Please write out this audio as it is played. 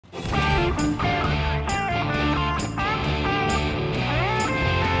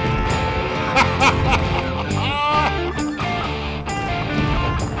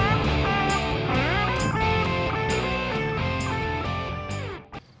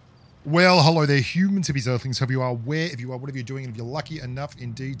Well, hello there, humans, hippies, earthlings, hope you are, wherever you are, whatever you're doing, and if you're lucky enough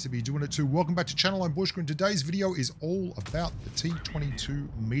indeed to be doing it too. Welcome back to channel, I'm Bushka, and today's video is all about the T22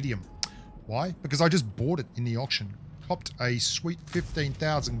 medium. Why? Because I just bought it in the auction, copped a sweet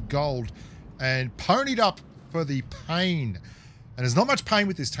 15,000 gold, and ponied up for the pain. And there's not much pain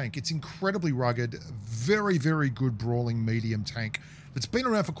with this tank. It's incredibly rugged, very, very good brawling medium tank that's been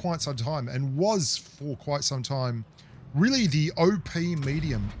around for quite some time and was for quite some time really the OP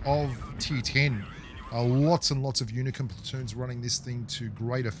medium of tier 10. Lots and lots of Unicum platoons running this thing to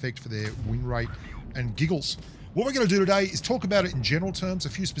great effect for their win rate and giggles. What we're going to do today is talk about it in general terms, a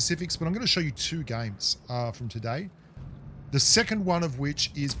few specifics, but I'm going to show you two games from today. The second one of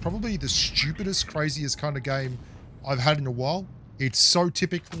which is probably the stupidest, craziest kind of game I've had in a while. It's so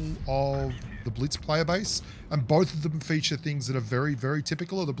typical of the Blitz player base, and both of them feature things that are very, very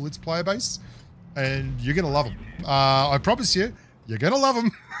typical of the Blitz player base. And you're going to love them. I promise you, you're going to love them.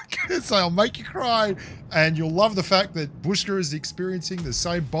 So I'll make you cry. And you'll love the fact that Bushka is experiencing the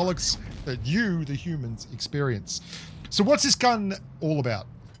same bollocks that you, the humans, experience. So what's this gun all about?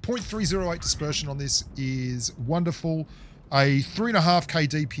 0.308 dispersion on this is wonderful. A 3.5k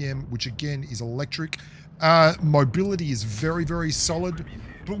DPM, which again is electric. Mobility is very, very solid.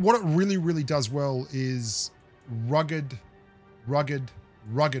 But what it really, really does well is rugged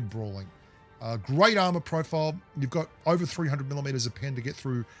brawling. Great armor profile. You've got over 300 millimeters of pen to get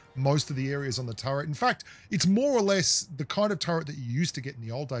through most of the areas on the turret. In fact, it's more or less the kind of turret that you used to get in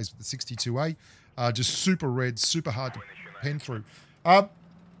the old days with the 62A. Just super red, super hard to pen through.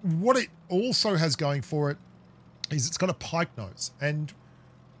 What it also has going for it is it's got a pike nose. And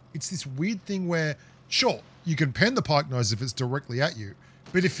it's this weird thing where, sure, you can pen the pike nose if it's directly at you.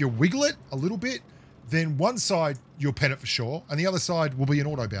 But if you wiggle it a little bit, then one side you'll pen it for sure, and the other side will be an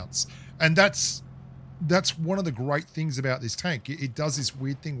auto bounce. And that's one of the great things about this tank. It does this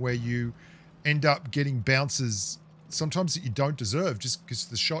weird thing where you end up getting bounces sometimes that you don't deserve just because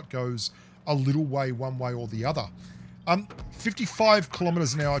the shot goes a little way one way or the other. 55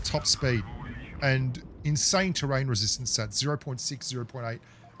 kilometers an hour top speed and insane terrain resistance at 0.6, 0.8,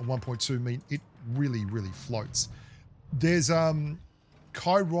 and 1.2 mean it really, really floats. There's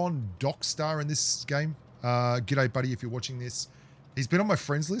Chiron Dockstar in this game. G'day, buddy, if you're watching this. He's been on my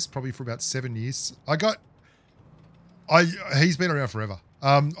friends list probably for about 7 years. He's been around forever.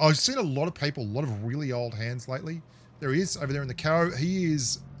 I've seen a lot of people, a lot of really old hands lately. There he is over there in the caro. He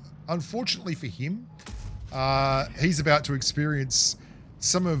is, unfortunately for him, he's about to experience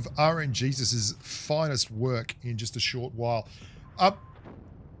some of RNGesus's finest work in just a short while.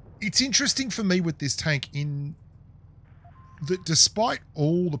 It's interesting for me with this tank in that despite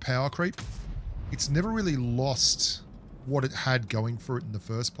all the power creep, it's never really lost what it had going for it in the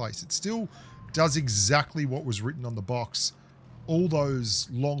first place. It still does exactly what was written on the box all those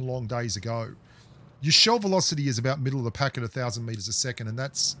long, long days ago. Your shell velocity is about middle of the pack at 1,000 meters a second, and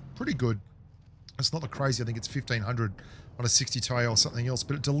that's pretty good. It's not the crazy. I think it's 1,500 on a 60-tay or something else,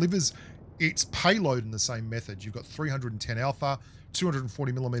 but it delivers its payload in the same method. You've got 310 alpha,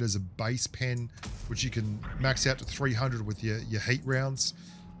 240 millimeters of base pen, which you can max out to 300 with your heat rounds.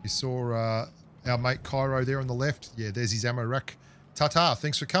 You saw our mate Cairo there on the left. Yeah, there's his ammo rack. Ta-ta,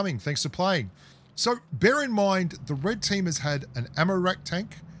 thanks for coming. Thanks for playing. So bear in mind, the red team has had an ammo rack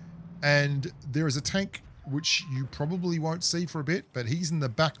tank, and there is a tank which you probably won't see for a bit, but he's in the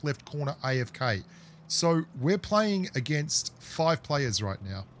back left corner AFK. So we're playing against 5 players right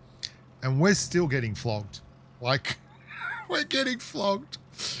now, and we're still getting flogged. Like, we're getting flogged.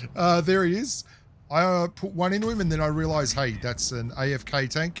 There he is. I put one into him, and then I realized, hey, that's an AFK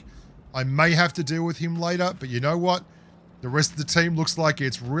tank. I may have to deal with him later, but you know what? The rest of the team looks like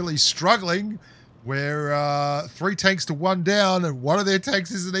it's really struggling. We're 3 tanks to 1 down, and one of their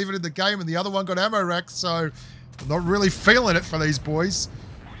tanks isn't even in the game, and the other one got ammo racks, so I'm not really feeling it for these boys.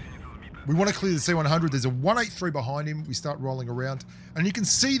 We want to clear the C100. There's a 183 behind him. We start rolling around, and you can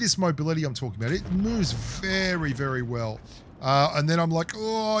see this mobility I'm talking about. It moves very, very well. And then I'm like,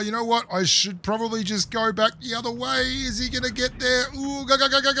 oh, you know what? I should probably just go back the other way. Is he going to get there? Ooh, go.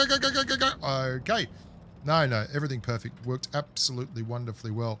 Okay. No, everything perfect. Worked absolutely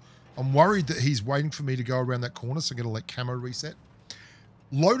wonderfully well. I'm worried that he's waiting for me to go around that corner, so I'm going to let camo reset.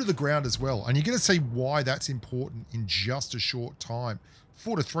 Low to the ground as well. And you're going to see why that's important in just a short time.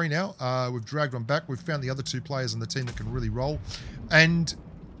 4-3 now. We've dragged one back. We've found the other 2 players on the team that can really roll. And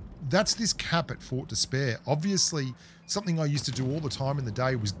that's this cap at Fort Despair. Obviously, something I used to do all the time in the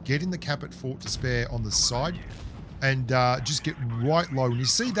day was get in the cap at Fort Despair on the side and just get right low. And you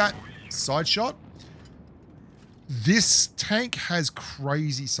see that side shot? This tank has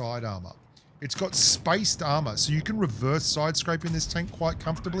crazy side armor. It's got spaced armor, so you can reverse side scraping this tank quite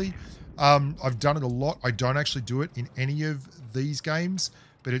comfortably. I've done it a lot. I don't actually do it in any of these games,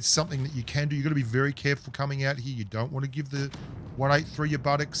 but it's something that you can do. You've got to be very careful coming out here. You don't want to give the 183 your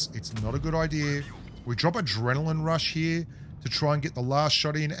buttocks. It's not a good idea. We drop Adrenaline Rush here to try and get the last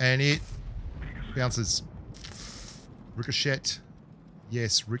shot in, and it bounces. Ricochet.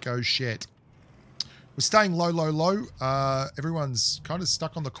 Yes, ricochet. We're staying low, low, low. Everyone's kind of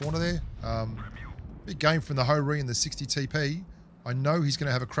stuck on the corner there. Big game from the Ho-Ri and the 60 TP. I know he's going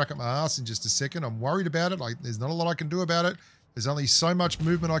to have a crack at my ass in just a second. I'm worried about it. There's not a lot I can do about it. There's only so much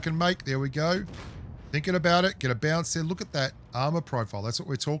movement I can make. There we go. Thinking about it. Get a bounce there. Look at that armor profile. That's what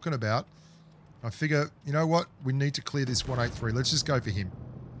we're talking about. I figure, you know what? We need to clear this 183. Let's just go for him.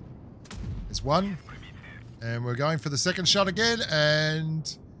 There's one. And we're going for the second shot again.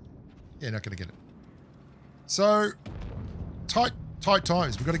 And yeah, not going to get it. So, tight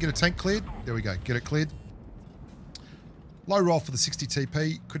times. We've got to get a tank cleared. There we go. Get it cleared. Low roll for the 60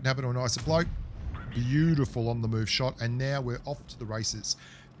 TP. Couldn't happen to a nicer bloke. Beautiful on the move shot. And now we're off to the races.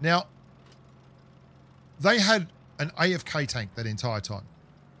 Now, they had an AFK tank that entire time.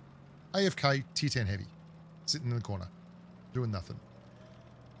 AFK tier 10 heavy. Sitting in the corner. Doing nothing.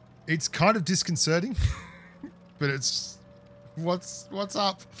 It's kind of disconcerting. But it's... What's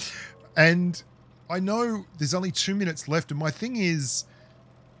up? And I know there's only 2 minutes left. And my thing is...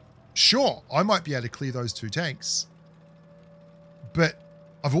 Sure, I might be able to clear those two tanks. But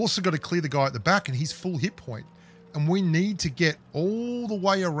I've also got to clear the guy at the back and he's full hit point. And we need to get all the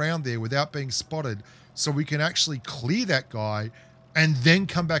way around there without being spotted so we can actually clear that guy and then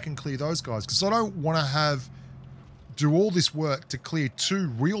come back and clear those guys. Because I don't want to do all this work to clear two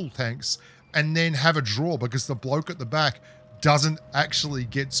real tanks and then have a draw because the bloke at the back doesn't actually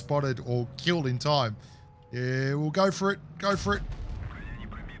get spotted or killed in time. Yeah, we'll go for it. Go for it.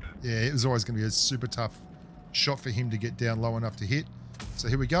 Yeah, it was always going to be a super tough shot for him to get down low enough to hit. So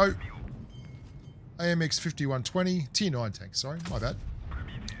here we go. AMX 5120, tier 9 tank, sorry, my bad.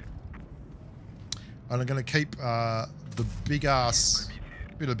 And I'm going to keep the big ass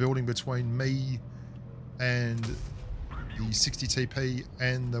bit of building between me and the 60 TP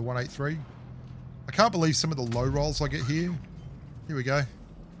and the 183. I can't believe some of the low rolls I get here. Here we go.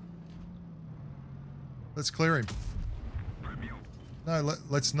 Let's clear him. No,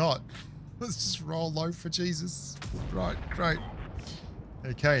 let's not. Let's just roll low for Jesus. Right, great.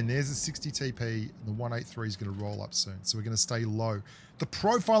 Okay, and there's the 60 TP, and the 183 is going to roll up soon. So we're going to stay low. The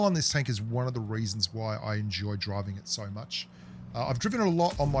profile on this tank is one of the reasons why I enjoy driving it so much. I've driven it a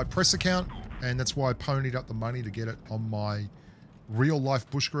lot on my press account, and that's why I ponied up the money to get it on my real-life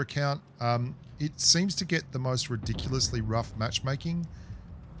Bushka account. It seems to get the most ridiculously rough matchmaking,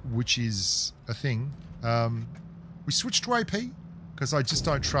 which is a thing. We switched to AP, because I just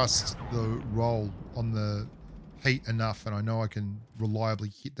don't trust the roll on the heat enough, and I know I can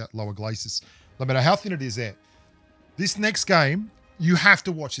reliably hit that lower glacis, no matter how thin it is there. This next game, you have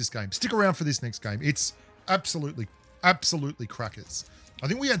to watch this game. Stick around for this next game. It's absolutely crackers. I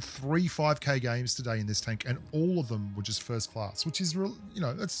think we had 3 5K games today in this tank, and all of them were just first class, which is, you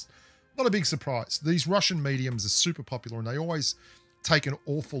know, that's not a big surprise. These Russian mediums are super popular, and they always take an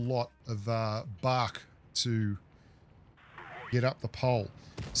awful lot of bark to get up the pole.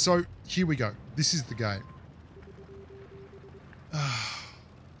 So here we go. This is the game.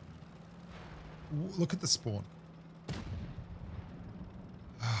 Look at the spawn.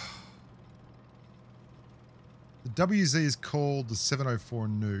 The WZ is called the 704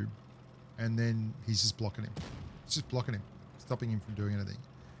 noob, and then he's just blocking him. It's just blocking him, stopping him from doing anything.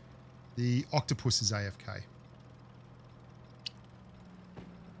 The octopus is AFK.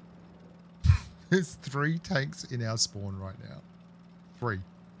 There's 3 tanks in our spawn right now. 3.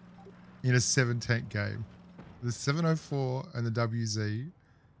 In a 7-tank game. The 704 and the WZ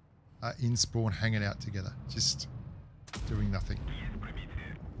are in spawn hanging out together. Just doing nothing.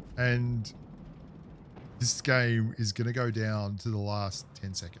 And this game is going to go down to the last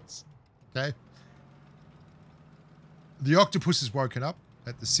 10 seconds. Okay? The octopus has woken up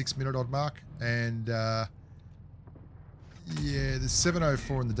at the 6-minute odd mark. And yeah, the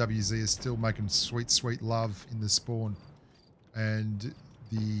 704 and the WZ is still making sweet, sweet love in the spawn. And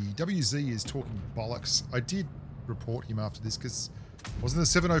the WZ is talking bollocks. I did report him after this because it wasn't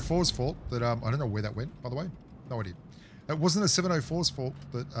the 704's fault that, I don't know where that went, by the way. No idea. It wasn't the 704's fault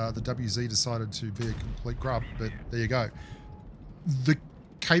that the WZ decided to be a complete grub, but there you go. The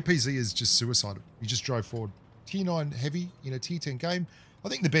KPZ is just suicided. He just drove forward. Tier 9 heavy in a tier 10 game. I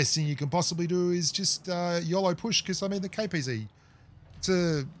think the best thing you can possibly do is just YOLO push, because I mean the KPZ,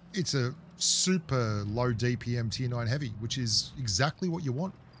 it's a super low DPM tier 9 heavy, which is exactly what you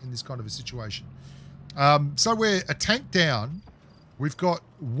want in this kind of a situation. So we're a tank down. We've got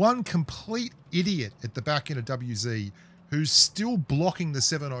one complete idiot at the back end of WZ who's still blocking the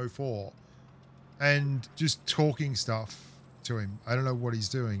 704 and just talking stuff to him. I don't know what he's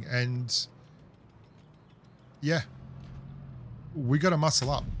doing. And yeah, we got to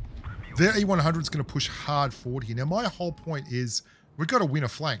muscle up. Their E100 is going to push hard forward here. Now, my whole point is we've got to win a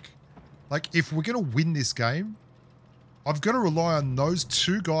flank. Like, if we're going to win this game, I've got to rely on those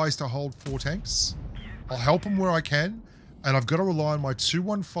two guys to hold 4 tanks. I'll help them where I can. And I've got to rely on my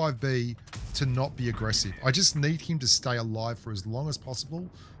 215B to not be aggressive. I just need him to stay alive for as long as possible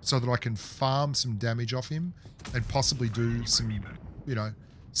so that I can farm some damage off him and possibly do some, you know,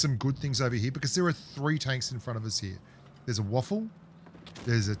 some good things over here, because there are 3 tanks in front of us here. There's a Waffle,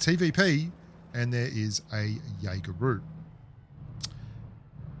 there's a TVP, and there is a Jaegeroo.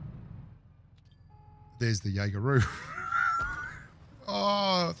 There's the Jaegeroo.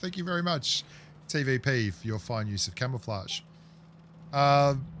 Oh, thank you very much, TVP, for your fine use of camouflage.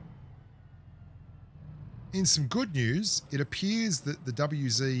 In some good news, it appears that the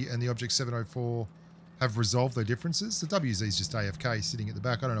WZ and the Object 704 have resolved their differences. The WZ is just AFK sitting at the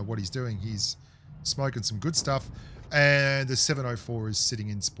back. I don't know what he's doing. He's smoking some good stuff. And the 704 is sitting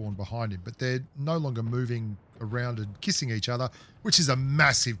in spawn behind him. But they're no longer moving around and kissing each other, which is a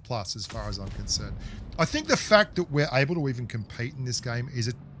massive plus as far as I'm concerned. I think the fact that we're able to even compete in this game is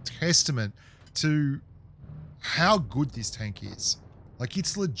a testament to how good this tank is. Like,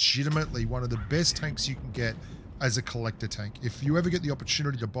 it's legitimately one of the best tanks you can get as a collector tank. If you ever get the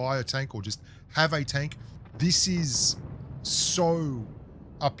opportunity to buy a tank or just have a tank, this is so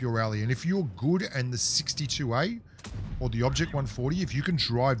up your alley. And if you're good and the 62A or the Object 140, if you can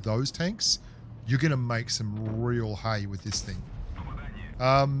drive those tanks, you're going to make some real hay with this thing.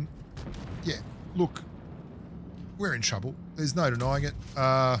 Yeah, look, we're in trouble. There's no denying it.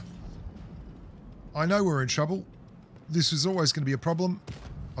 I know we're in trouble. This was always going to be a problem.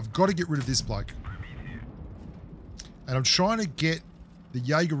 I've got to get rid of this bloke. And I'm trying to get the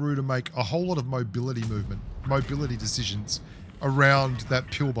Jaegeroo to make a whole lot of mobility decisions around that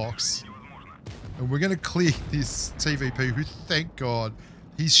pillbox. And we're going to clear this TVP, who, thank God,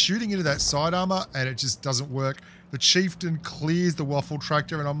 he's shooting into that side armor and it just doesn't work. The Chieftain clears the Waffle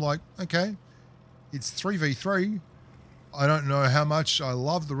Tractor and I'm like, okay, it's 3v3. I don't know how much I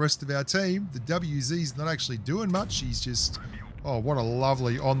love the rest of our team. The WZ's not actually doing much. He's just, oh, what a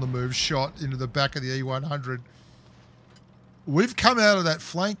lovely on-the-move shot into the back of the E100. We've come out of that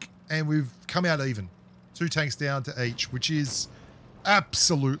flank and we've come out even. 2 tanks down to each, which is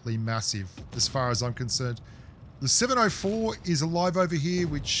absolutely massive as far as I'm concerned. The 704 is alive over here,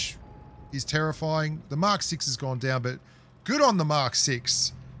 which is terrifying. The Mark 6 has gone down, but good on the Mark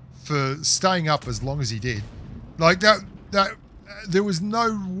 6 for staying up as long as he did. Like, that there was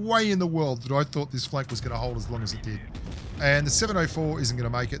no way in the world that I thought this flank was going to hold as long as it did. And the 704 isn't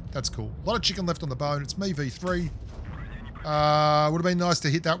going to make it. That's cool. A lot of chicken left on the bone. It's me v3. Would have been nice to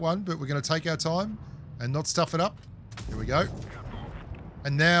hit that one, but we're going to take our time and not stuff it up. Here we go.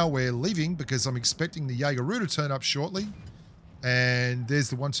 And now we're leaving because I'm expecting the Jaegeroo to turn up shortly. And there's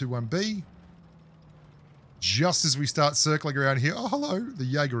the 121B. Just as we start circling around here. Oh, hello. The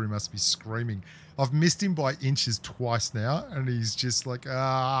Jaegeroo must be screaming. I've missed him by inches twice now. And he's just like,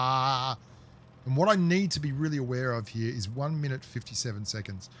 ah. And what I need to be really aware of here is 1 minute 57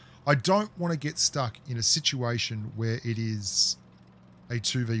 seconds. I don't want to get stuck in a situation where it is a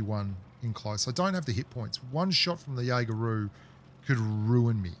 2v1 in close. I don't have the hit points. One shot from the Jaegeroo could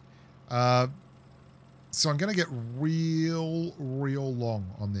ruin me. So I'm going to get real long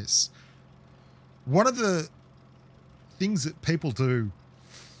on this. One of the things that people do,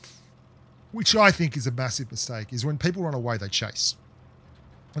 which I think is a massive mistake, is when people run away, they chase.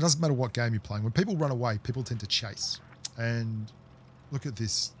 It doesn't matter what game you're playing. When people run away, people tend to chase. And look at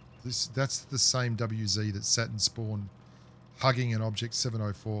this. That's the same WZ that sat in spawn hugging an Object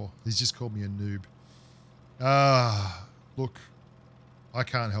 704. He's just called me a noob. Look, I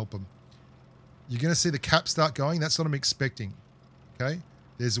can't help him. You're going to see the cap start going. That's what I'm expecting. Okay?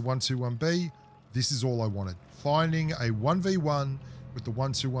 There's a 121B. This is all I wanted. Finding a 1v1 with the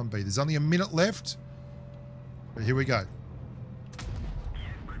 121B. There's only a minute left. But here we go.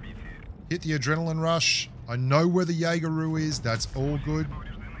 Hit the adrenaline rush. I know where the Jaegeroo is. That's all good.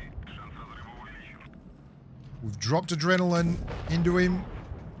 We've dropped adrenaline into him.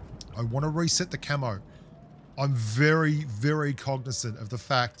 I want to reset the camo. I'm very cognizant of the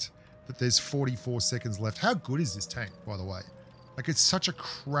fact that there's 44 seconds left. How good is this tank, by the way? Like, it's such a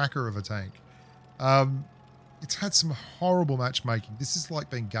cracker of a tank. It's had some horrible matchmaking. This is like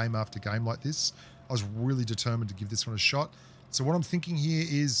being game after game like this. I was really determined to give this one a shot. So what I'm thinking here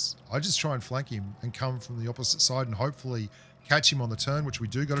is I just try and flank him and come from the opposite side and hopefully catch him on the turn, which we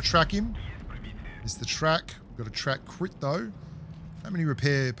do. Got to track him. It's the track. Got to track crit though. How many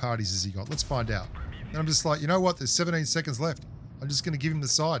repair parties has he got? Let's find out. And I'm just like, you know what? There's 17 seconds left. I'm just going to give him the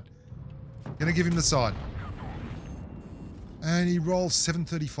side. Going to give him the side. And he rolls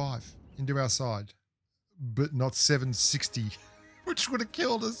 735 into our side, but not 760, which would have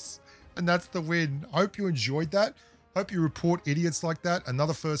killed us. And that's the win. I hope you enjoyed that. Hope you report idiots like that.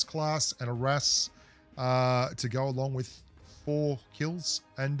 Another first class and a RAS to go along with 4 kills.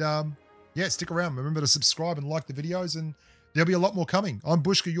 And yeah, stick around. Remember to subscribe and like the videos, and there'll be a lot more coming. I'm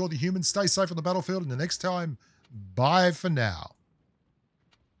Bushka, you're the human. Stay safe on the battlefield. And the next time, bye for now.